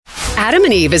Adam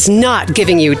and Eve is not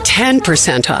giving you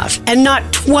 10% off and not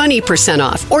 20%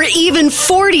 off or even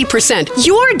 40%.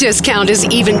 Your discount is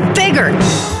even bigger.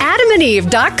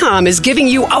 AdamandEve.com is giving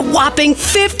you a whopping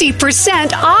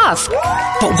 50% off.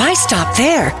 But why stop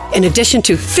there? In addition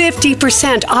to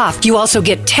 50% off, you also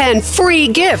get 10 free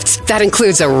gifts. That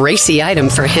includes a racy item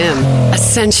for him, a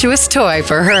sensuous toy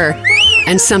for her,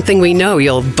 and something we know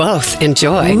you'll both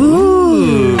enjoy.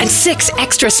 Ooh. And 6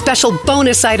 extra special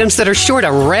bonus items that are sure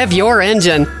to rev your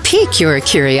engine, pique your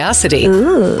curiosity,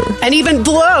 and even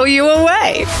blow you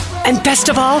away. And best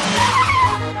of all,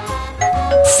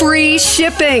 free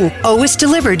shipping. Always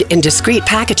delivered in discreet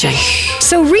packaging.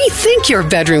 So rethink your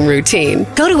bedroom routine.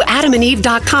 Go to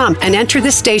adamandeve.com and enter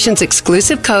the station's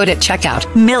exclusive code at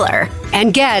checkout, Miller.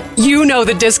 And get, you know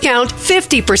the discount,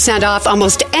 50% off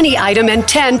almost any item and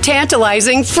 10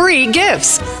 tantalizing free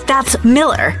gifts. That's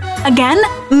Miller. Again,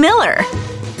 Miller.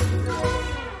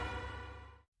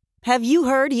 Have you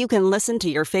heard you can listen to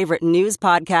your favorite news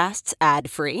podcasts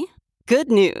ad-free? Good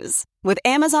news. With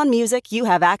Amazon Music, you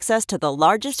have access to the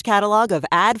largest catalog of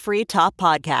ad-free top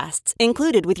podcasts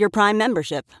included with your Prime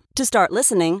membership. To start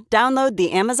listening, download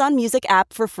the Amazon Music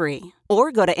app for free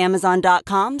or go to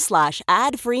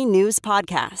amazon.com/ad-free news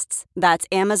podcasts. That's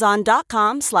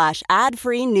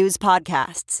amazon.com/ad-free news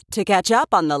podcasts to catch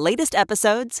up on the latest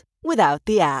episodes without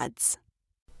the ads.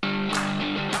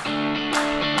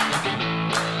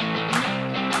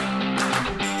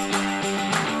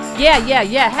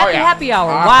 Yeah. Happy hour.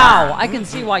 Wow. I can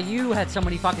see why you had so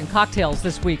many fucking cocktails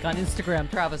this week on Instagram,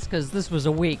 Travis, because this was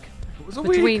a week. It was a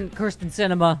Between week. Kyrsten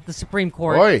Sinema, the Supreme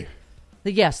Court. Oi.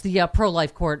 The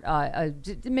pro-life court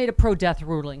made a pro-death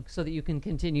ruling so that you can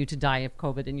continue to die of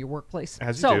COVID in your workplace.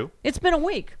 As you do. It's been a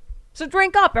week. So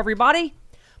drink up, everybody.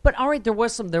 But all right, there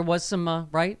was some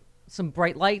right? Some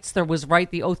bright lights. There was,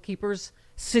 right, the Oath Keepers.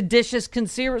 Seditious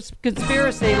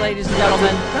conspiracy, ladies and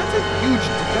gentlemen. That's a huge...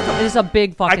 It is a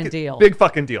big fucking deal. Big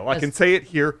fucking deal. I can say it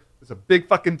here. It's a big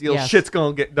fucking deal. Yes. Shit's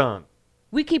gonna get done.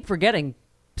 We keep forgetting,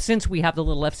 since we have the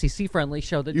little FCC-friendly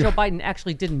show, that Joe Biden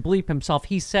actually didn't bleep himself.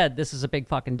 He said this is a big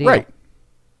fucking deal.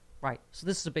 Right. So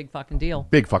this is a big fucking deal.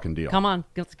 Big fucking deal. Come on.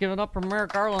 Let's give it up for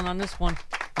Merrick Garland on this one.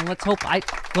 And let's hope...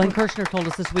 Glenn Kirshner told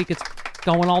us this week it's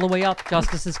going all the way up.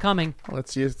 Justice is coming.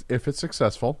 Let's see if it's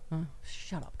successful.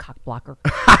 Shut up, cock blocker.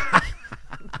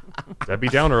 Debbie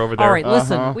Downer over there. All right,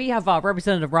 listen. We have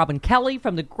Representative Robin Kelly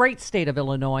from the great state of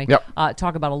Illinois. Yep.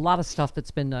 Talk about a lot of stuff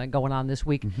that's been going on this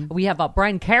week. We have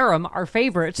Brian Karem, our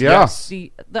favorite. Yes.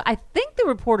 I think the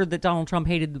reporter that Donald Trump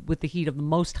hated with the heat of the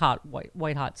most hot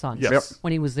white hot sun. Yes.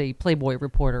 When he was a Playboy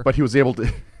reporter. But he was able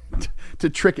to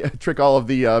trick all of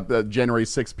the January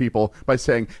 6th people by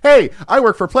saying, "Hey, I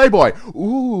work for Playboy.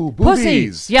 Ooh,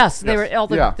 boobies." Pussy. Yes, they were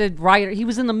all Yeah. the riot. He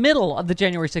was in the middle of the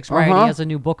January 6th riot. He has a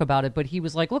new book about it, but he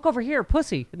was like, "Look over here,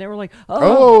 pussy," and they were like,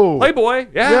 Oh, Playboy.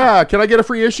 yeah. Can I get a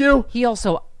free issue? He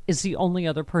also is the only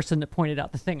other person that pointed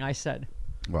out the thing I said.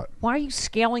 What? Why are you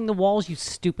scaling the walls, you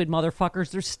stupid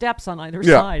motherfuckers? There's steps on either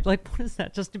Yeah. side. Like, what is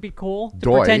that? Just to be cool? To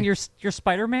Doy. pretend you're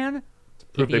Spider-Man?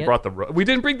 Prove they Idiot. brought the rope. We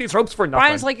didn't bring these ropes for nothing.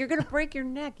 Brian's like, you're going to break your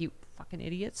neck, you fucking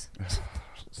idiots.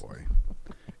 Boy.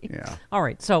 Yeah. All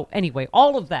right, so anyway,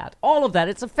 all of that.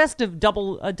 It's a festive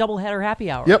double-header happy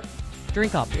hour. Yep.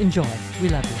 Drink up. Enjoy. We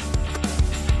love you.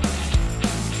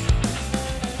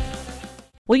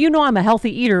 Well, you know I'm a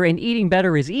healthy eater, and eating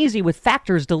better is easy with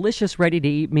Factor's delicious,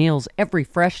 ready-to-eat meals. Every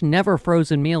fresh,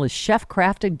 never-frozen meal is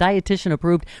chef-crafted,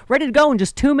 dietitian-approved, ready to go in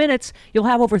just 2 minutes. You'll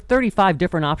have over 35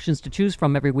 different options to choose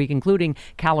from every week, including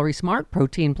Calorie Smart,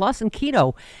 Protein Plus, and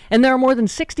Keto. And there are more than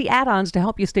 60 add-ons to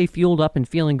help you stay fueled up and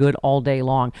feeling good all day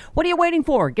long. What are you waiting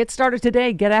for? Get started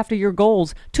today. Get after your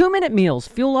goals. 2-minute meals.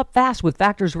 Fuel up fast with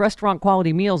Factor's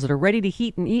restaurant-quality meals that are ready to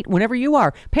heat and eat whenever you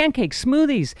are. Pancakes,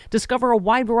 smoothies. Discover a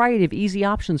wide variety of easy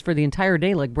options for the entire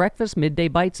day, like breakfast, midday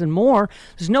bites, and more.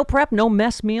 There's no prep, no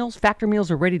mess meals. Factor meals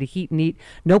are ready to heat and eat.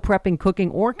 No prepping, cooking,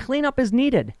 or cleanup is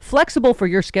needed. Flexible for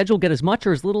your schedule. Get as much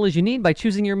or as little as you need by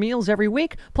choosing your meals every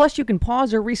week. Plus, you can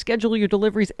pause or reschedule your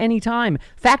deliveries anytime.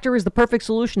 Factor is the perfect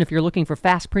solution if you're looking for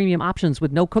fast premium options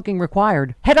with no cooking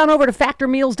required. Head on over to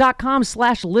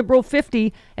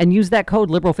factormeals.com/liberal50 and use that code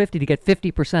liberal50 to get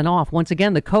 50% off. Once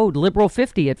again, the code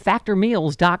liberal50 at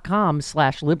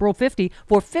factormeals.com/liberal50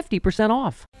 for 50%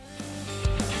 off.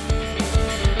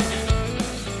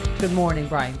 Good morning,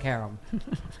 Brian Karem.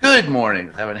 Good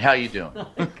morning, Evan. How you doing?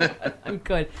 I'm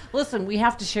good. Listen, we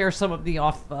have to share some of the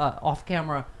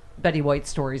off-camera Betty White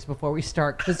stories before we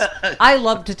start, because I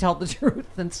love to tell the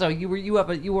truth, and so you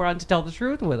were on to tell the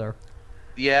truth with her.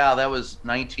 Yeah, that was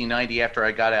 1990 after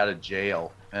I got out of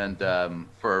jail, and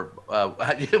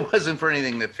it wasn't for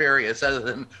anything nefarious other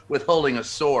than withholding a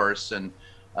source, and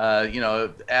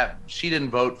she didn't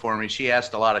vote for me. She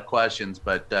asked a lot of questions,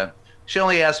 but she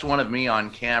only asked one of me on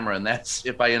camera, and that's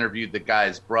if I interviewed the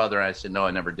guy's brother. I said, no,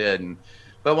 I never did.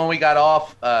 But when we got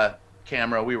off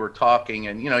camera, we were talking,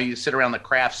 and, you sit around the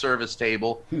craft service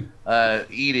table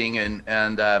eating,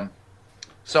 and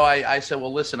so I said,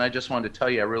 well, listen, I just wanted to tell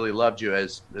you I really loved you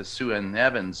as Sue Ann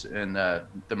Evans in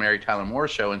the Mary Tyler Moore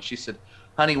Show. And she said,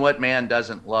 honey, what man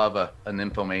doesn't love a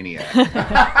nymphomaniac?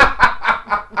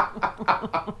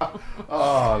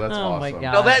 Oh, that's Oh, awesome. my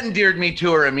God. So that endeared me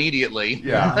to her immediately.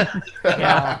 Yeah.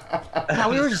 Now,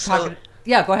 we were just talking.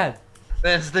 Yeah, go ahead.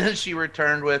 Then she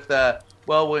returned with,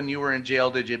 well, when you were in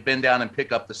jail, did you bend down and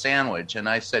pick up the sandwich? And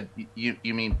I said, you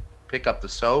mean pick up the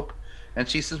soap? And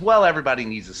she says, well, everybody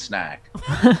needs a snack.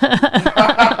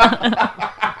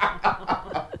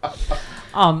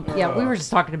 Yeah, we were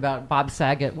just talking about Bob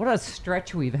Saget. What a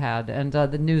stretch we've had. And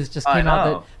the news just came out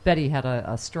that Betty had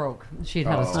a stroke. She'd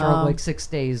had a stroke like 6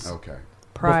 days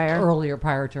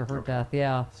prior to her death.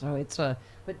 Yeah. So it's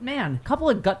but man, a couple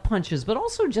of gut punches, but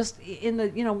also just in the,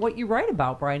 what you write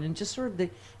about, Brian, and just sort of the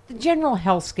general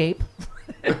hellscape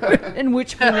in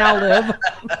which we now live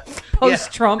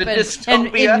post-Trump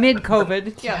and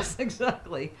mid-COVID. Yes,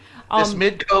 exactly. This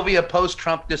mid-COVID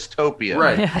post-Trump dystopia.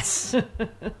 Right. Yes.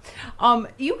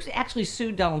 You actually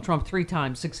sued Donald Trump 3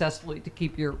 times successfully to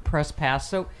keep your press pass.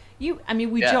 So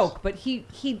we joke, but he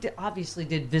obviously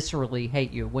did viscerally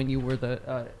hate you when you were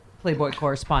the Playboy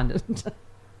correspondent.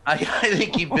 I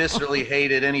think he viscerally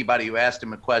hated anybody who asked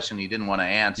him a question he didn't want to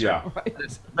answer. Yeah.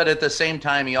 Right. But at the same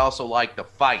time, he also liked to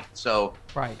fight. So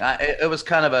it was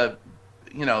kind of a,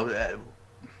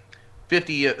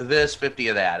 50 of this, 50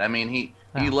 of that. I mean, he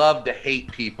loved to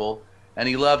hate people, and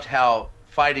he loved how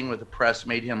fighting with the press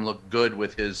made him look good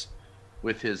with his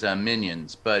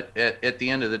minions. But at the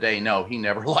end of the day, no, he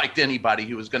never liked anybody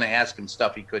who was going to ask him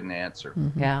stuff he couldn't answer.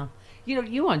 Mm-hmm. Yeah.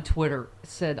 You on Twitter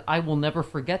said, I will never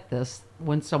forget this,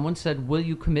 when someone said, will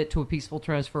you commit to a peaceful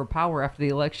transfer of power after the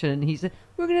election? And he said,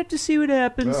 we're going to have to see what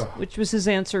happens, which was his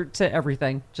answer to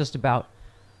everything, just about.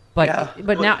 But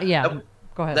now,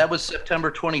 go ahead. That was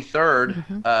September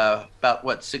 23rd,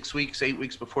 about 6 weeks, 8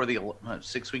 weeks before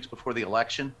 6 weeks before the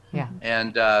election. Yeah.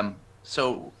 And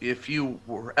so if you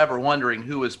were ever wondering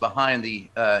who was behind the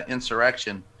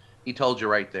insurrection, he told you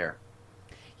right there.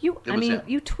 You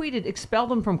tweeted, expel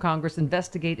them from Congress,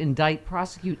 investigate, indict,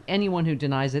 prosecute anyone who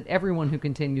denies it, everyone who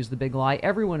continues the big lie,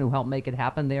 everyone who helped make it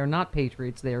happen. They are not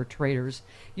patriots. They are traitors.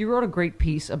 You wrote a great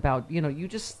piece about, you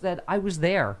just said, I was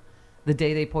there the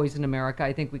day they poisoned America.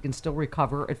 I think we can still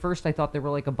recover. At first, I thought they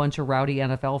were like a bunch of rowdy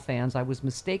NFL fans. I was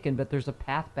mistaken, but there's a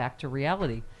path back to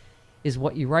reality, is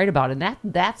what you write about. And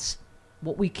that's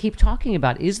what we keep talking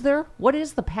about. Is there? What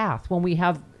is the path when we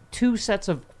have 2 sets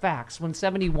of facts, when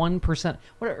 71%,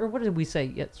 what did we say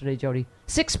yesterday, Jody?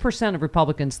 6% of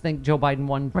Republicans think Joe Biden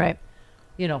won. Right.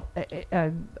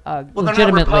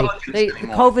 Legitimately.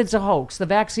 COVID's a hoax. The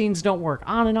vaccines don't work.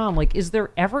 On and on. Like, is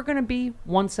there ever going to be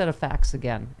one set of facts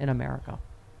again in America?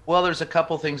 Well, there's a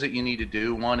couple things that you need to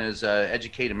do. One is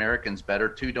educate Americans better.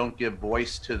 2, don't give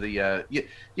voice to the,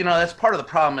 that's part of the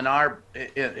problem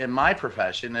in my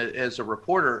profession as a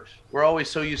reporter. We're always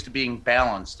so used to being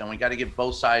balanced, and we got to give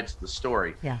both sides of the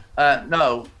story. Yeah.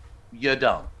 No, you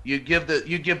don't. You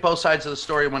give both sides of the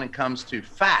story when it comes to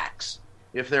facts,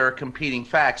 if there are competing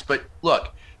facts. But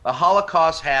look, the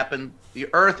Holocaust happened. The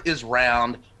Earth is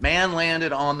round. Man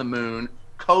landed on the moon.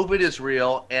 COVID is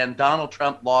real, and Donald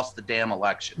Trump lost the damn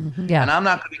election. Mm-hmm. Yeah. And I'm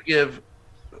not going to give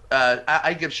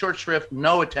I give short shrift,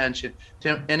 no attention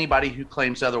to anybody who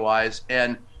claims otherwise,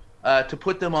 and to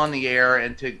put them on the air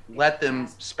and to let them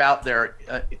spout their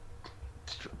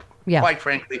quite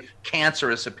frankly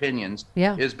cancerous opinions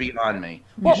is beyond me.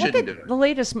 You shouldn't do it. The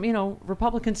latest,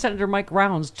 Republican Senator Mike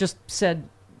Rounds just said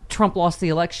Trump lost the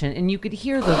election, and you could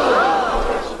hear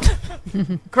the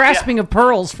grasping of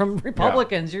pearls from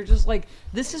Republicans. You're just like,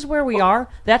 this is where we are?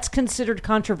 That's considered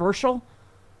controversial?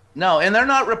 No, and they're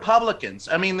not Republicans.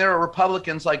 I mean, there are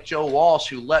Republicans like Joe Walsh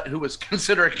who was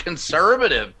considered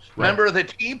conservative, member of the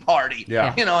Tea Party.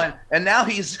 Yeah. And now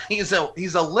he's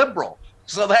a liberal.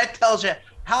 So that tells you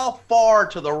how far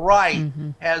to the right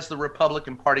has the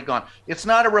Republican Party gone. It's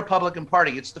not a Republican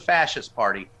Party, it's the fascist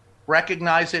party.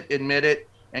 Recognize it, admit it,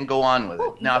 and go on with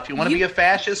it. Now, if you want to be a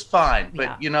fascist, fine.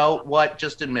 But you know what?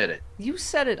 Just admit it. You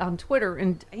said it on Twitter,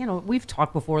 and, we've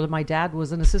talked before that my dad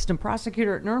was an assistant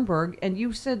prosecutor at Nuremberg, and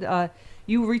you said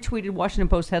you retweeted Washington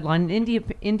Post headline, an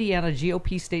Indiana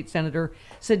GOP state senator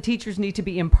said teachers need to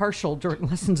be impartial during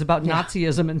lessons about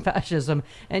Nazism and fascism.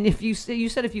 And if you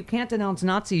said if you can't denounce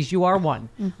Nazis, you are one.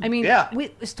 I mean,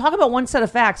 let's talk about one set of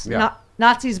facts.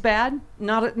 Nazis bad?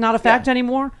 Not a fact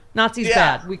anymore? Nazis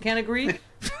bad. We can't agree?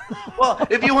 Well,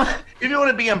 if you want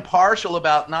to be impartial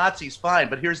about Nazis, fine.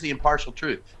 But here's the impartial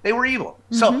truth: they were evil.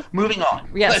 So, moving on.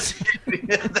 Yes.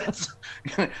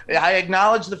 I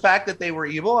acknowledge the fact that they were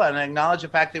evil, and I acknowledge the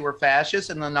fact they were fascist,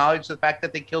 and acknowledge the fact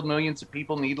that they killed millions of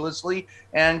people needlessly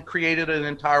and created an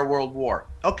entire world war.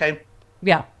 Okay.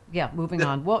 Yeah. Moving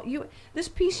on. Well, this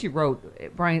piece you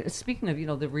wrote, Brian. Speaking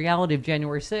of the reality of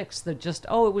January 6th, that just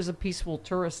it was a peaceful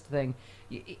tourist thing.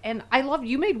 And I love,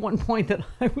 you made one point that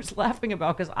I was laughing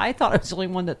about because I thought I was the only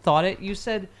one that thought it. You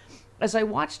said, as I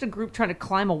watched a group trying to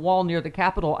climb a wall near the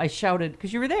Capitol, I shouted,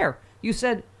 because you were there, you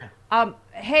said,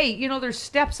 hey, there's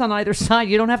steps on either side.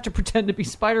 You don't have to pretend to be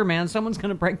Spider-Man. Someone's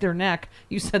going to break their neck.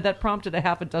 You said that prompted a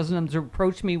half a dozen of them to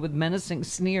approach me with menacing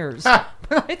sneers. But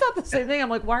I thought the same thing. I'm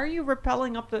like, why are you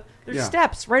rappelling up there's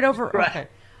steps right over. Right. Okay.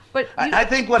 But I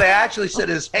think what I actually said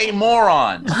is, hey,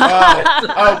 morons.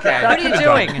 Oh, okay. What are you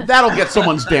doing? That'll get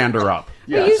someone's dander up.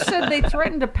 Well, you said they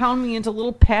threatened to pound me into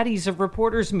little patties of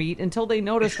reporter's meat until they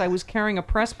noticed I was carrying a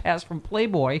press pass from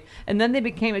Playboy, and then they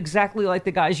became exactly like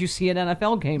the guys you see at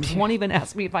NFL games. One even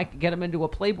asked me if I could get him into a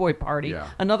Playboy party. Yeah.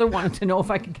 Another wanted to know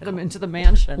if I could get him into the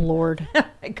mansion. Lord.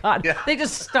 God, they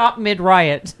just stopped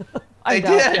mid-riot. They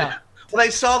did. Yeah. Well,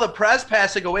 they saw the press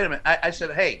pass and go, wait a minute. I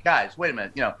said, hey, guys, wait a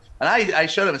minute. And I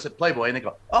showed them and said Playboy, and they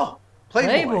go, oh,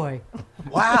 Playboy.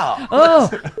 Wow. Oh,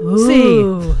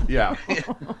 see. Yeah.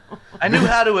 I knew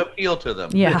how to appeal to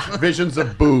them. Yeah. Visions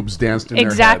of boobs danced in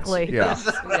exactly. their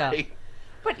heads. Yeah. Right.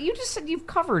 But you just said you've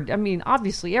covered,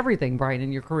 obviously everything, Brian,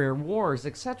 in your career, wars,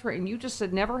 etc. And you just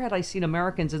said, never had I seen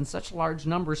Americans in such large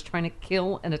numbers trying to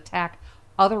kill and attack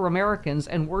other Americans,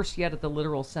 and worse yet, at the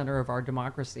literal center of our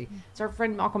democracy. It's our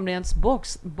friend Malcolm Nance's book.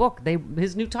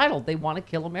 His new title, They Want to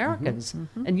Kill Americans.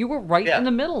 Mm-hmm. And you were right in the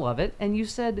middle of it, and you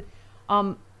said,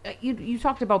 you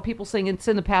talked about people saying it's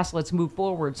in the past, let's move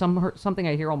forward. Something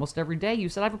I hear almost every day. You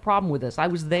said, I have a problem with this. I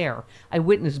was there. I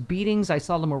witnessed beatings. I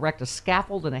saw them erect a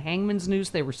scaffold and a hangman's noose.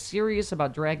 They were serious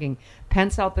about dragging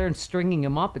Pence out there and stringing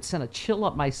him up. It sent a chill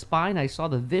up my spine. I saw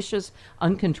the vicious,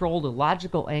 uncontrolled,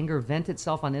 illogical anger vent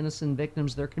itself on innocent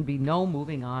victims. There can be no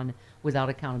moving on without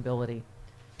accountability.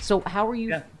 So how are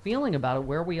you feeling about it,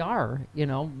 where we are,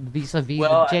 vis-a-vis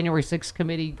the January 6th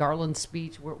committee, Garland's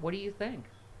speech? What do you think?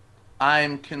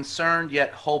 I'm concerned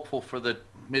yet hopeful for the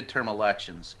midterm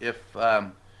elections. If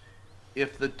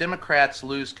the Democrats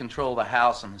lose control of the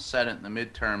House and the Senate in the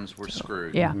midterms, we're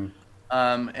screwed. Yeah.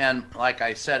 And like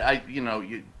I said,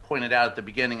 you pointed out at the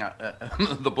beginning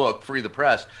of the book, Free the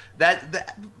Press,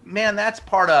 that's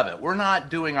part of it. We're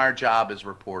not doing our job as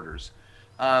reporters.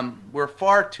 We're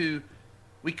far too.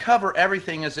 We cover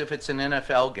everything as if it's an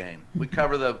NFL game. We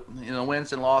cover the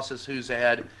wins and losses, who's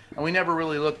ahead, and we never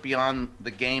really look beyond the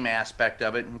game aspect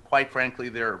of it. And quite frankly,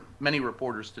 there are many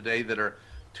reporters today that are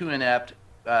too inept,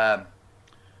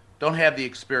 don't have the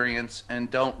experience, and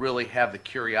don't really have the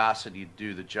curiosity to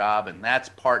do the job. And that's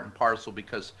part and parcel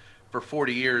because for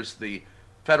 40 years, the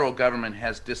federal government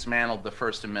has dismantled the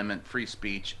First Amendment, free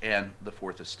speech, and the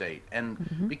Fourth Estate.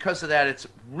 And because of that, it's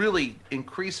really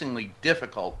increasingly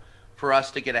difficult for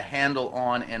us to get a handle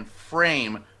on and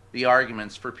frame the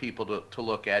arguments for people to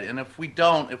look at. And if we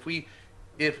don't,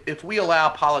 if we allow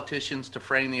politicians to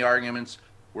frame the arguments,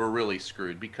 we're really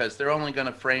screwed, because they're only going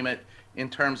to frame it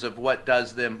in terms of what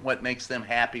makes them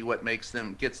happy,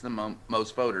 gets them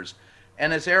most voters.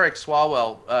 And as Eric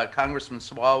Swalwell, Congressman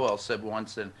Swalwell said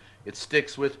once, and it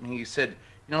sticks with me, he said,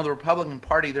 the Republican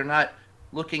Party, they're not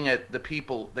looking at the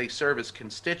people they serve as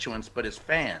constituents, but as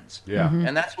fans. Yeah.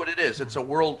 And that's what it is. It's a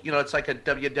world, it's like a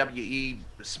WWE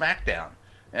SmackDown.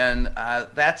 And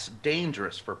that's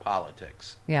dangerous for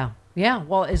politics. Yeah. Yeah.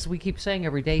 Well, as we keep saying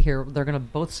every day here, they're going to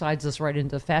both sides us right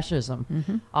into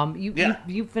fascism.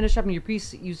 You finish up in your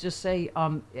piece, you just say,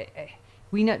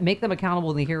 we make them accountable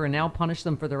in the here and now, punish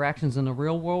them for their actions in the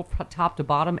real world, top to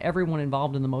bottom. Everyone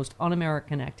involved in the most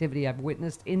un-American activity I've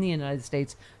witnessed in the United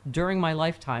States during my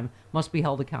lifetime must be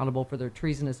held accountable for their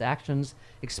treasonous actions.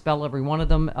 Expel every one of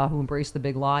them who embrace the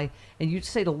big lie. And you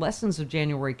say the lessons of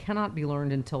January cannot be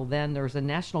learned until then. There's a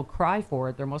national cry for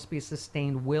it. There must be a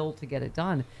sustained will to get it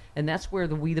done. And that's where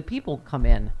we the people come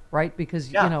in, right?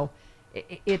 Because, you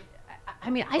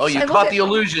caught the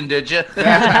illusion, did you?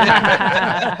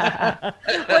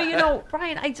 Well,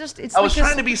 Brian, I was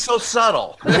trying to be so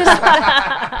subtle. With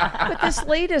this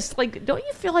latest, don't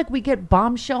you feel like we get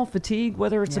bombshell fatigue,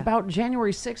 whether it's about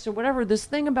January 6th or whatever, this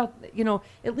thing about,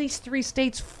 at least 3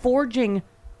 states forging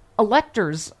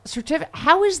electors' certificate.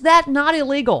 How is that not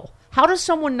illegal? How does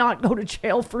someone not go to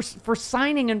jail for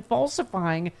signing and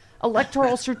falsifying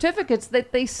electoral certificates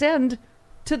that they send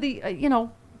to the,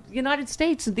 United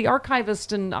States, the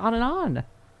archivist, and on and on?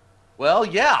 Well,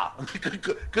 yeah,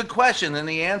 good question. And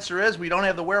the answer is we don't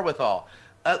have the wherewithal.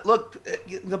 Look,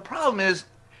 the problem is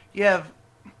you have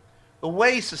the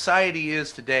way society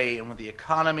is today, and with the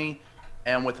economy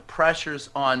and with the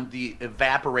pressures on the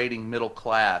evaporating middle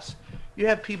class, you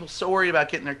have people so worried about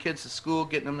getting their kids to school,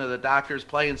 getting them to the doctors,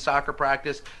 playing soccer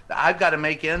practice. I've got to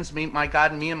make ends meet. My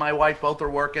God, me and my wife both are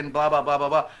working, blah, blah, blah, blah,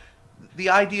 blah. The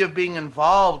idea of being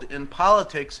involved in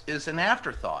politics is an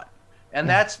afterthought. And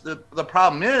that's the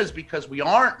problem is because we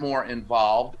aren't more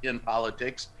involved in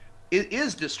politics, it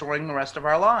is destroying the rest of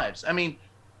our lives. I mean,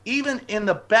 even in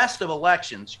the best of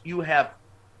elections, you have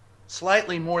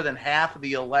slightly more than half of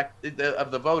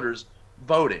the voters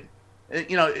voting.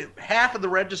 You know, half of the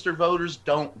registered voters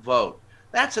don't vote.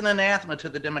 That's an anathema to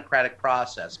the democratic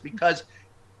process because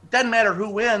it doesn't matter who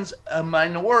wins, a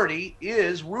minority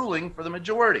is ruling for the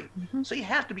majority. Mm-hmm. So you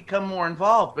have to become more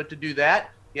involved. But to do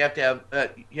that, you have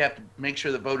to make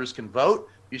sure that voters can vote.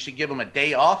 You should give them a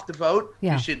day off to vote.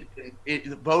 Yeah.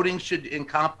 Voting should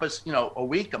encompass, a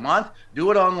week, a month.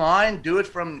 Do it online. Do it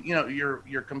from,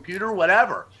 your computer,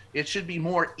 whatever. It should be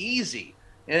more easy.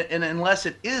 And unless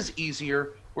it is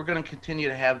easier, we're going to continue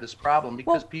to have this problem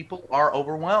because people are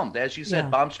overwhelmed. As you said,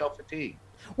 bombshell fatigue.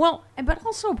 Well, but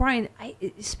also, Brian,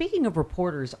 speaking of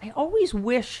reporters, I always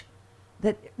wish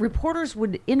that reporters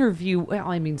would interview, well,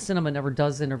 I mean, Sinema never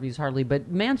does interviews hardly,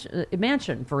 but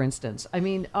Manchin, for instance. I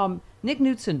mean, Nick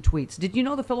Knudsen tweets, did you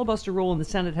know the filibuster rule in the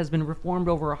Senate has been reformed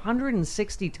over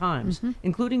 160 times,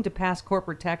 including to pass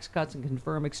corporate tax cuts and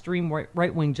confirm extreme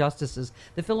right-wing justices?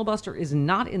 The filibuster is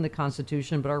not in the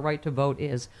Constitution, but our right to vote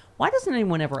is. Why doesn't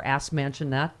anyone ever ask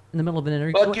Manchin that in the middle of an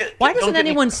interview? Why doesn't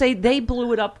anyone say they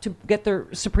blew it up to get their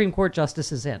Supreme Court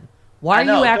justices in? Why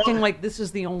are you acting like this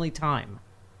is the only time?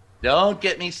 Don't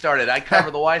get me started. I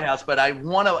cover the White House, but I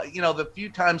want to, the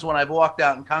few times when I've walked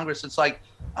out in Congress, it's like,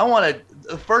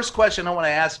 the first question I want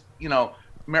to ask,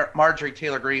 Marjorie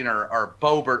Taylor Greene or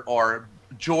Boebert or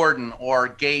Jordan or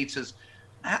Gates is,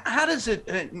 how does it,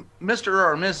 Mr.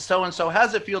 or Ms. So-and-so, how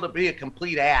does it feel to be a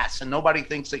complete ass and nobody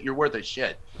thinks that you're worth a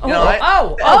shit?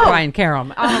 Brian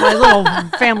Karam on my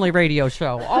little family radio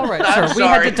show. All right, sir, we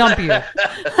had to dump you.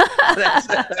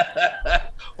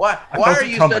 Why are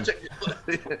you such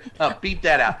a beep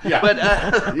that out?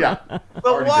 Yeah.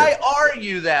 But why are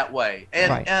you that way?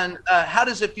 And how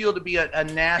does it feel to be a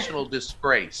national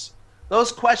disgrace?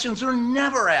 Those questions are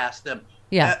never asked them.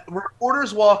 Yeah.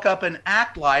 Reporters walk up and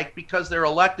act like, because they're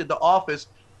elected to office,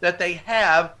 that they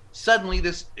have suddenly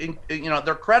this,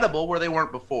 they're credible where they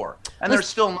weren't before. And they're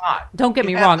still not. Don't get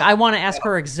me wrong. I want to ask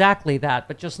her exactly that,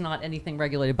 but just not anything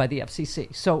regulated by the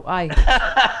FCC. So I'm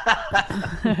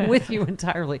with you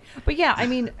entirely. But yeah, I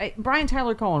mean, Brian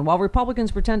Tyler Cohen, while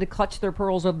Republicans pretend to clutch their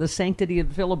pearls over the sanctity of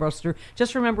the filibuster,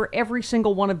 just remember every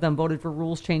single one of them voted for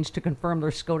rules change to confirm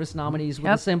their SCOTUS nominees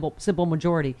with a simple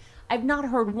majority. I've not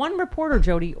heard one reporter,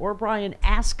 Jody or Brian,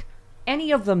 ask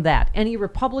any of them that. Any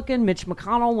Republican, Mitch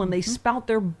McConnell, when they spout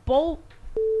their bull.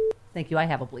 Thank you. I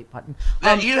have a bleep button.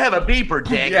 You have a beeper,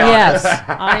 Dick. Yes,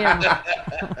 I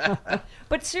am.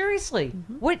 But seriously,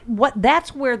 what?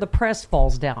 That's where the press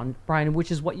falls down, Brian,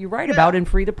 which is what you write about in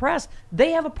Free the Press.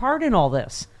 They have a part in all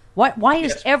this. Why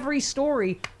is every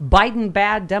story Biden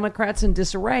bad, Democrats in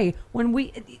disarray, when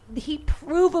he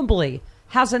provably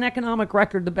has an economic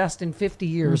record the best in 50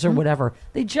 years or whatever?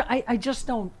 I just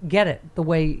don't get it the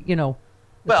way, the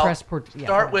press.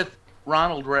 Start with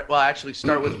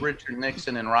start with Richard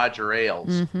Nixon and Roger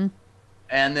Ailes.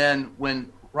 And then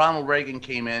when Ronald Reagan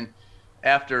came in,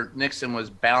 after Nixon was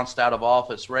bounced out of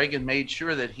office, Reagan made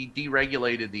sure that he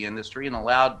deregulated the industry and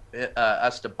allowed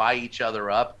us to buy each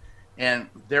other up. And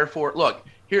therefore, look,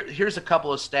 here's a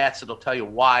couple of stats that'll tell you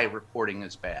why reporting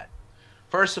is bad.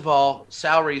 First of all,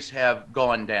 salaries have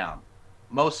gone down.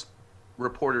 Most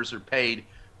reporters are paid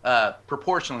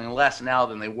proportionally less now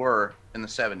than they were in the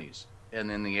 70s and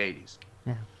in the 80s.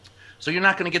 Yeah. So you're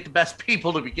not going to get the best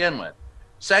people to begin with.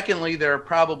 Secondly, there are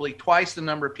probably twice the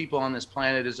number of people on this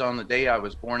planet as on the day I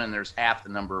was born, and there's half the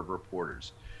number of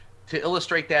reporters. To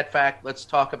illustrate that fact, let's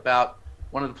talk about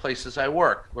one of the places I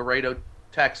work, Laredo,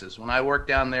 Texas. When I worked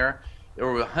down there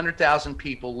were 100,000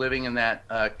 people living in that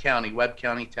county, Webb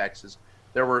County, Texas.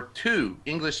 There were 2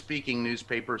 English-speaking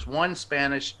newspapers, 1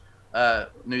 Spanish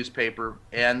newspaper,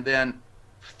 and then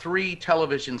 3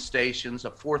 television stations.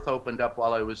 A 4th opened up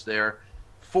while I was there,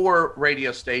 4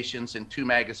 radio stations, and 2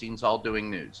 magazines all doing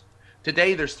news.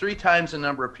 Today, there's 3 times the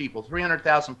number of people.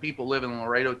 300,000 people live in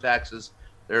Laredo, Texas.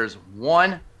 There's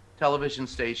 1 television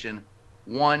station,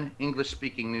 1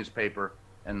 English-speaking newspaper,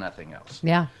 and nothing else.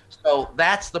 Yeah. So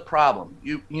that's the problem.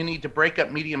 You need to break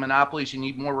up media monopolies. You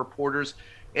need more reporters.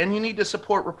 And you need to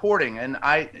support reporting. And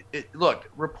look,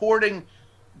 reporting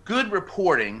good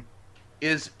reporting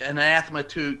is an anathema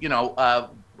to,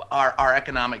 our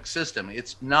economic system.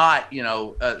 It's not,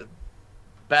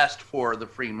 best for the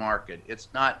free market. It's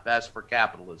not best for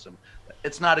capitalism.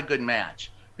 It's not a good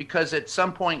match, because at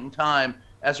some point in time,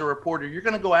 as a reporter, you're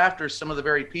going to go after some of the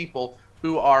very people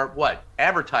who are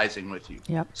advertising with you.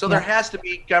 Yep. So there has to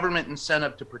be government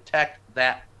incentive to protect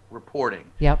that reporting.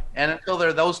 Yep. And until there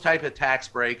are those type of tax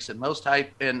breaks and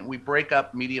we break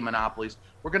up media monopolies,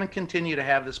 we're going to continue to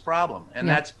have this problem. And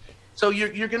that's so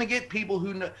you're going to get people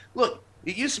who know. Look,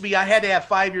 it used to be I had to have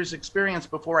 5 years experience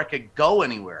before I could go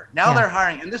anywhere. Now they're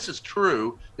hiring, and this is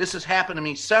true. This has happened to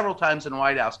me several times in the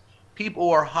White House. People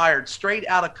are hired straight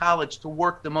out of college to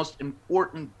work the most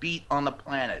important beat on the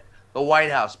planet, the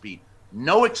White House beat.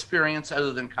 No experience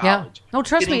other than college. Yeah. No,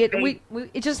 trust me,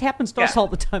 it just happens to us all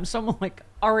the time. Someone like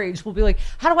our age will be like,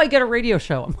 "How do I get a radio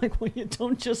show?" I'm like, "Well, you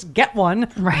don't just get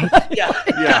one, right?" Yeah.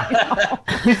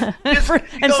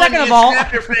 And second of all,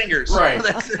 snap your fingers. Right.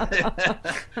 Snap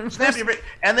your fingers,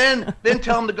 and then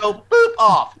tell them to go boop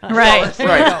off. Right.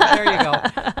 There you go.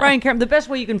 Brian Karem. The best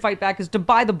way you can fight back is to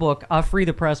buy the book, Free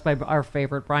the Press by our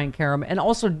favorite Brian Karem, and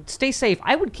also stay safe.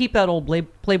 I would keep that old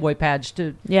Playboy badge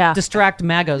to distract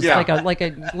MAGAs, like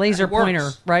a laser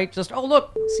pointer, right? Just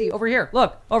look, see over here,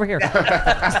 look over here.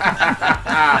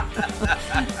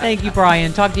 Thank you,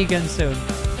 Brian. Talk to you again soon.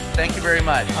 Thank you very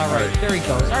much. All right, there he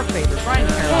goes. Our favorite, Brian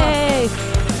Karem. Yay!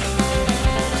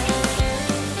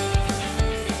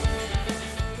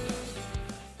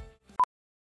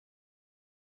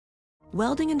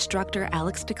 Welding instructor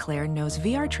Alex DeClaire knows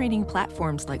VR training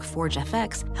platforms like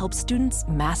ForgeFX help students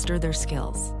master their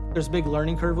skills. There's a big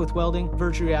learning curve with welding.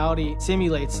 Virtual reality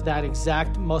simulates that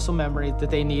exact muscle memory that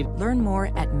they need. Learn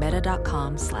more at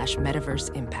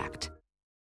meta.com/metaverseimpact.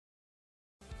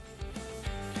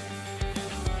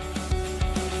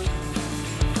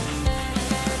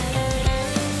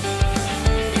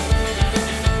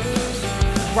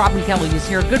 Robin Kelly is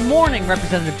here. Good morning,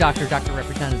 Representative Dr.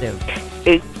 Representative.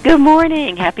 Good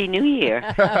morning. Happy New Year.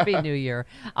 Happy New Year.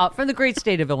 From the great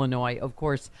state of Illinois, of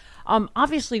course.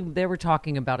 Obviously, they were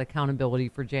talking about accountability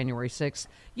for January 6th.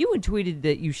 You had tweeted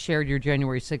that you shared your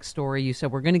January 6th story. You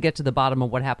said, we're going to get to the bottom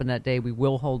of what happened that day. We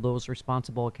will hold those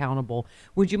responsible accountable.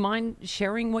 Would you mind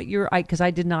sharing what because I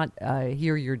did not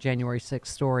hear your January 6th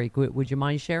story. Would you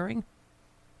mind sharing?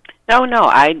 No.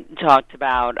 I talked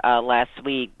about last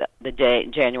week, the day,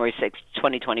 January 6th,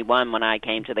 2021, when I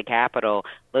came to the Capitol.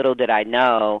 Little did I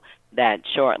know that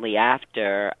shortly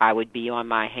after, I would be on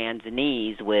my hands and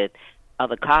knees with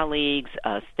other colleagues,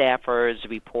 staffers,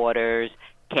 reporters,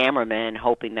 cameramen,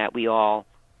 hoping that we all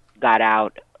got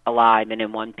out alive and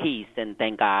in one piece. And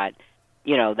thank God,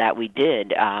 that we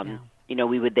did.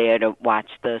 We were there to watch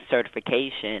the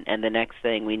certification, and the next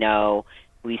thing we know,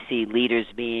 we see leaders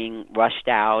being rushed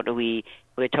out. We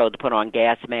were told to put on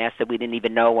gas masks that we didn't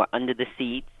even know were under the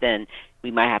seats, and we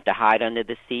might have to hide under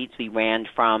the seats. We ran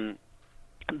from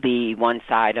the one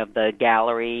side of the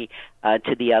gallery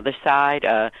to the other side.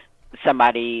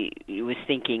 Somebody was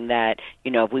thinking that,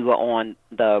 if we were on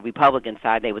the Republican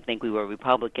side, they would think we were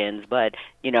Republicans. But,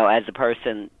 as a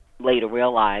person later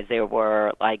realized, there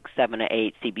were like 7 or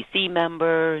 8 CBC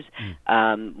members.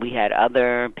 We had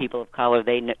other people of color.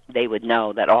 They would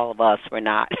know that all of us were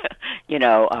not,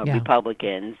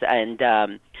 Republicans.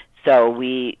 And so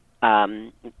we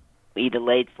either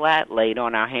laid flat, laid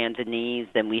on our hands and knees.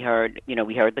 Then we heard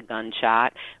the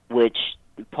gunshot, which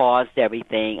paused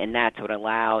everything, and that's what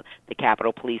allowed the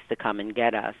Capitol Police to come and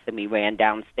get us. And we ran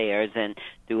downstairs and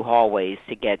through hallways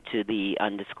to get to the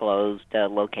undisclosed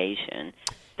location.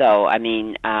 So,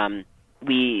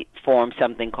 we formed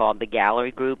something called the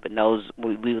Gallery Group, and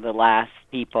we were the last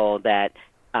people that,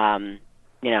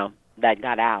 that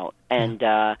got out. And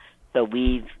so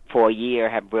we, for a year,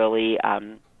 have really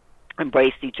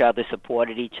embraced each other,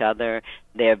 supported each other.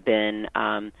 There have been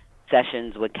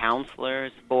sessions with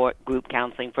counselors for group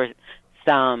counseling for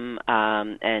some,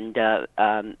 and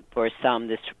for some,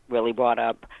 this really brought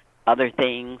up other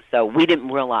things. So we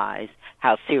didn't realize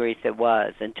how serious it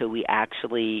was until we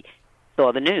actually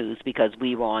saw the news, because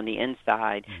we were on the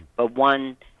inside. But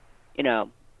one,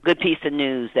 good piece of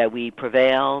news that we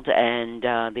prevailed, and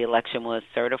the election was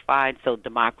certified, so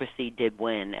democracy did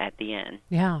win at the end.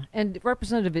 Yeah, and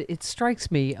Representative, it strikes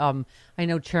me, I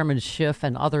know Chairman Schiff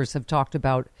and others have talked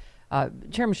about,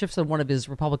 Chairman Schiff said one of his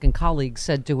Republican colleagues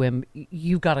said to him,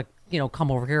 you've got to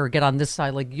come over here or get on this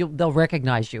side. Like they'll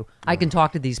recognize you. I can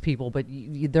talk to these people, but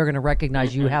they're going to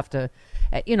recognize you. Have to,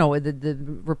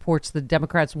 the reports the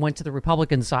Democrats went to the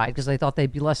Republican side because they thought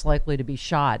they'd be less likely to be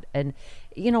shot. And,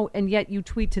 and yet you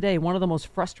tweet today, one of the most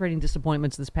frustrating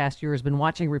disappointments this past year has been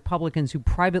watching Republicans who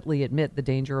privately admit the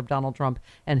danger of Donald Trump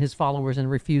and his followers and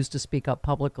refuse to speak up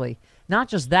publicly. Not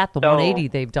just that, the 180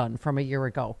 they've done from a year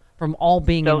ago, from all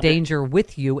being in danger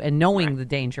with you and knowing the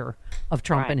danger of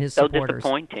Trump and his supporters. So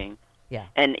disappointing. Yeah.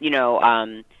 And,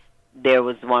 there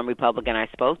was one Republican I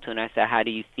spoke to, and I said, how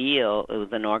do you feel? It was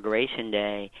Inauguration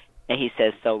Day. And he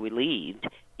says, so relieved,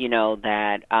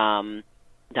 that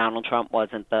Donald Trump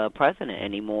wasn't the president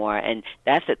anymore. And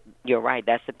you're right,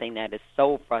 that's the thing that is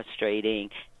so frustrating,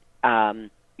 that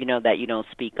you don't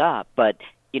speak up. But,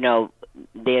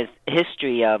 there's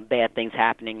history of bad things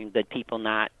happening and good people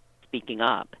not speaking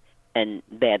up, and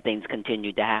bad things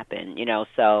continue to happen,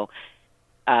 so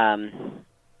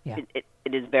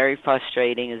it is very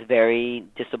frustrating. It's very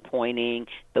disappointing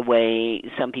the way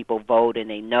some people vote, and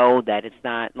they know that it's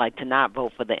not like to not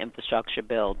vote for the infrastructure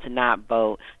bill, to not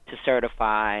vote to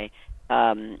certify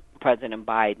President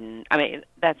Biden. I mean,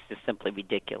 that's just simply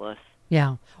ridiculous.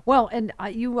 Yeah. Well, and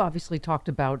you obviously talked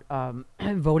about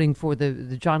voting for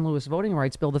the John Lewis voting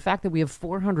rights bill. The fact that we have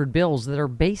 400 bills that are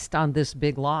based on this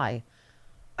big lie,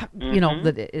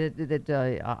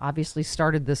 that obviously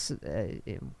started this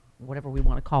whatever we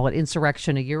want to call it,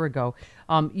 insurrection a year ago.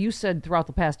 You said throughout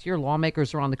the past year,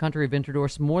 lawmakers around the country have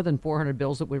introduced more than 400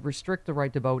 bills that would restrict the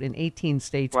right to vote in 18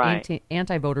 states. Right.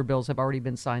 Anti-voter bills have already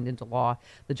been signed into law.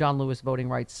 The John Lewis Voting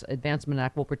Rights Advancement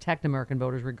Act will protect American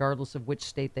voters regardless of which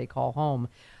state they call home.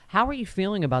 How are you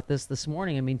feeling about this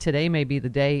morning? I mean, today may be the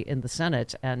day in the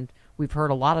Senate, and we've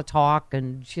heard a lot of talk,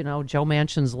 and, Joe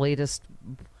Manchin's latest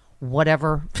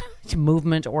whatever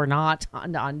movement or not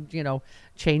on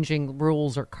changing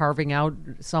rules or carving out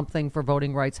something for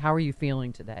voting rights. How are you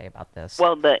feeling today about this?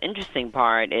 Well, the interesting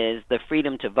part is the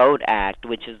Freedom to Vote Act,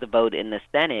 which is the vote in the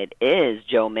Senate, is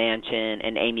Joe Manchin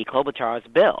and Amy Klobuchar's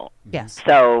bill. Yes.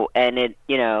 So, and it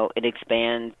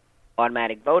expands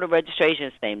automatic voter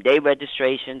registration, same-day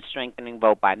registration, strengthening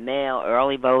vote by mail,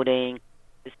 early voting,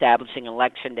 establishing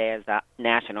Election Day as a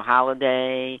national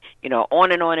holiday,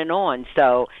 on and on and on.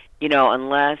 So,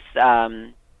 unless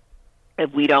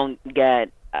if we don't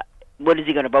get, what is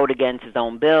he going to vote against his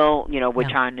own bill? We're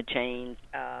trying to change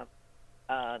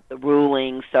the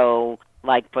ruling. So,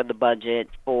 like for the budget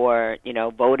for,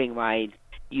 voting rights,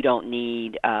 you don't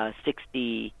need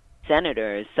 60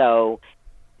 senators. So,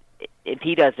 if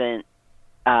he doesn't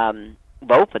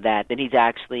vote for that, then he's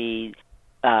actually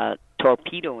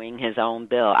torpedoing his own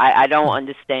bill. I don't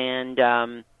understand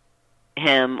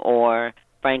him or,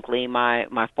 frankly,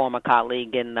 my former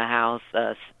colleague in the House,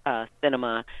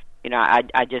 Sinema.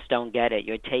 I just don't get it.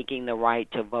 You're taking the right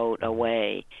to vote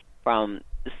away from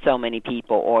so many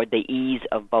people, or the ease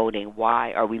of voting.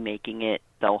 Why are we making it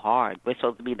so hard? We're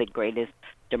supposed to be the greatest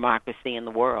democracy in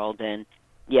the world, and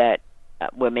yet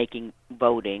we're making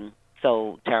voting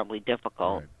so terribly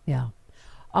difficult. Right. Yeah.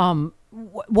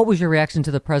 What was your reaction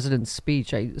to the president's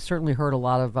speech? I certainly heard a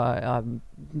lot of,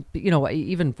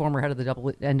 even former head of the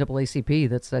NAACP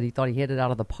that said he thought he hit it out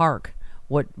of the park.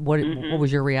 What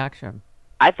was your reaction?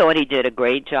 I thought he did a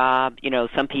great job.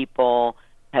 Some people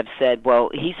have said, well,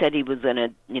 he said he was going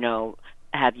to,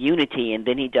 have unity, and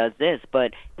then he does this.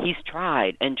 But he's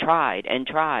tried and tried and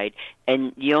tried.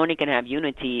 And you only can have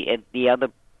unity if the other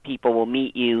people will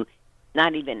meet you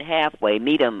not even halfway,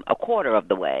 meet them a quarter of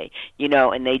the way,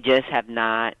 and they just have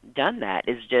not done that.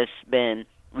 It's just been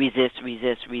resist,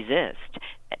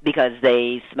 because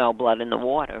they smell blood in the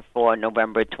water for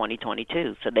November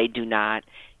 2022. So they do not,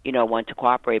 want to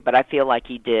cooperate. But I feel like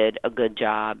he did a good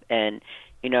job, and,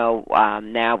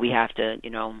 now we have to,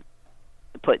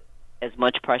 put as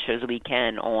much pressure as we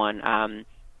can on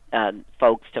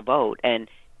folks to vote. And,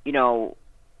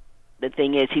 the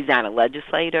thing is, he's not a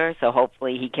legislator, so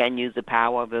hopefully he can use the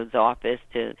power of his office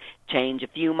to change a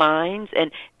few minds.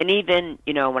 And even,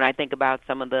 when I think about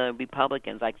some of the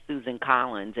Republicans like Susan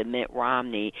Collins and Mitt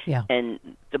Romney and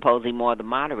supposedly more of the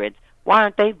moderates, why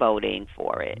aren't they voting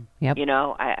for it? Yep.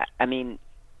 I mean,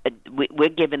 we're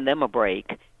giving them a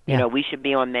break. Yeah. We should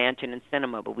be on Manchin and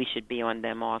Sinema, but we should be on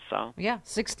them also. Yeah,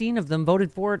 16 of them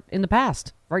voted for it in the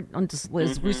past, right? As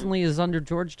recently as under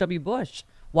George W. Bush.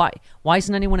 Why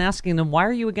isn't anyone asking them, why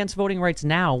are you against voting rights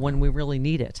now when we really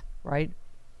need it, right?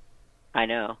 I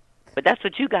know. But that's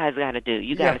what you guys got to do.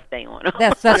 You got to stay on.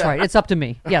 That's right. It's up to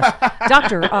me. Yes,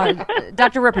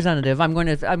 Doctor Representative. I'm going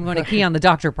to key on the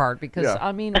doctor part because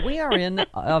I mean we are in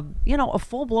a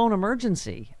full blown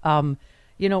emergency.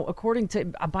 according to,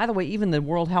 by the way, even the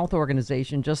World Health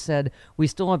Organization just said we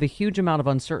still have a huge amount of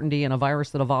uncertainty and a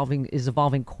virus that is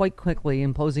evolving quite quickly,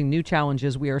 imposing new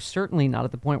challenges. We are certainly not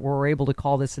at the point where we're able to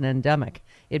call this an endemic.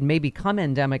 It may become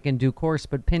endemic in due course,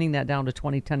 but pinning that down to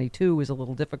 2022 is a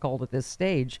little difficult at this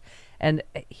stage. And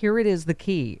here it is, the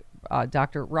key.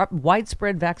 Doctor,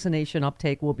 widespread vaccination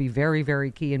uptake will be very,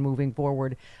 very key in moving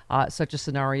forward such a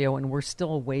scenario, and we're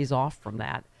still a ways off from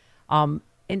that.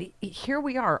 And here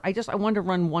we are. I wanted to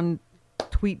run one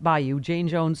tweet by you. Jane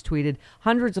Jones tweeted,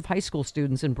 hundreds of high school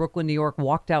students in Brooklyn, New York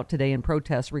walked out today in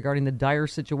protest regarding the dire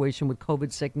situation with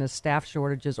COVID sickness, staff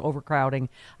shortages, overcrowding.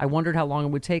 I wondered how long it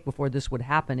would take before this would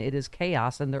happen. It is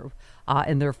chaos, and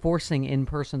they're forcing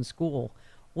in-person school.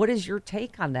 What is your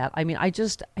take on that? I mean, I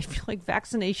feel like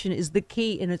vaccination is the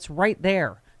key, and it's right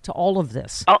there to all of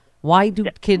this. Oh. Why do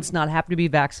kids not have to be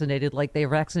vaccinated like they're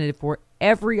vaccinated for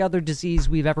every other disease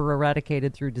we've ever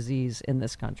eradicated through disease in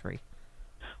this country?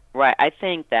 Right. I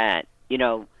think that,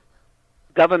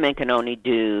 government can only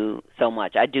do so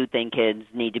much. I do think kids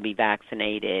need to be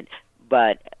vaccinated,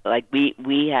 but like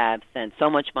we have sent so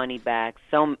much money back,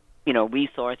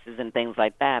 resources and things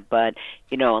like that, but,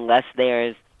 unless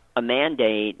there's a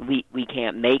mandate, we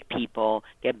can't make people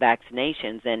get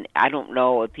vaccinations. And I don't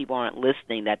know if people aren't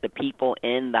listening that the people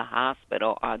in the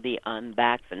hospital are the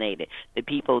unvaccinated. The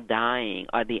people dying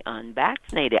are the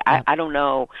unvaccinated. Yeah. I don't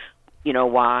know,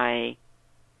 why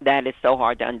that is so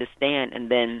hard to understand. And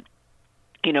then,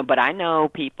 but I know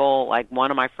people, like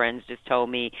one of my friends just told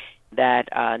me that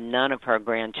none of her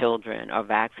grandchildren are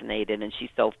vaccinated, and she's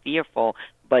so fearful,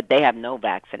 but they have no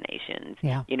vaccinations,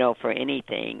 for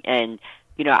anything. And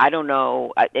I don't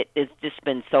know. It's just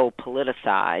been so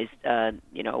politicized,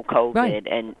 COVID, right.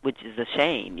 And which is a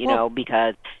shame,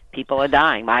 because people are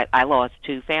dying. I lost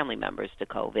 2 family members to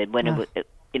COVID when it was,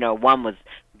 one was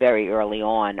very early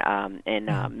on in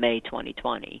May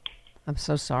 2020. I'm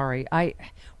so sorry. I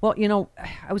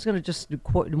was going to just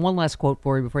quote one last quote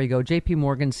for you before you go. J.P.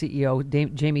 Morgan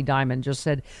CEO Jamie Dimon just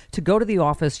said, to go to the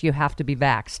office, you have to be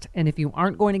vaxxed. And if you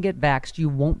aren't going to get vaxxed, you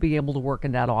won't be able to work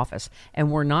in that office.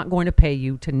 And we're not going to pay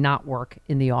you to not work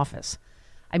in the office.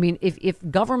 I mean, if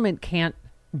government can't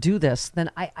do this, then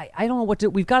I don't know what to do.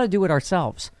 We've got to do it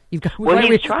ourselves. We've got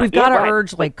to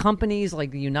urge, like companies,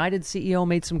 like the United CEO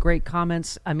made some great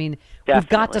comments. I mean, definitely. We've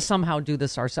got to somehow do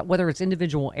this ourselves. Whether it's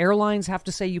individual airlines have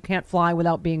to say you can't fly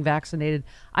without being vaccinated,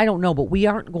 I don't know. But we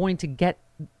aren't going to get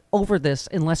over this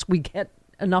unless we get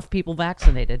enough people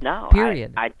vaccinated. No,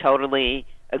 period. I totally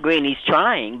agree. And he's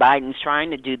trying. Biden's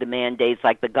trying to do the mandates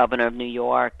like the governor of New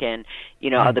York and,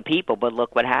 other people. But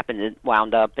look what happened. It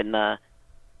wound up in the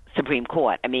Supreme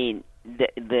Court. I mean,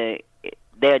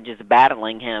 they're just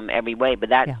battling him every way, but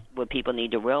that's what people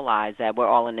need to realize, that we're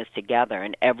all in this together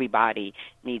and everybody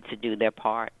needs to do their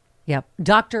part. Yep.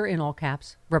 Dr. in all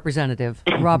caps, Representative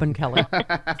Robin Kelly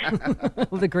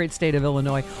of the great state of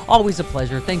Illinois. Always a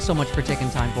pleasure. Thanks so much for taking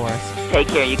time for us. Take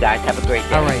care, you guys. Have a great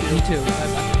day. All right. You too.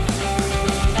 Bye-bye.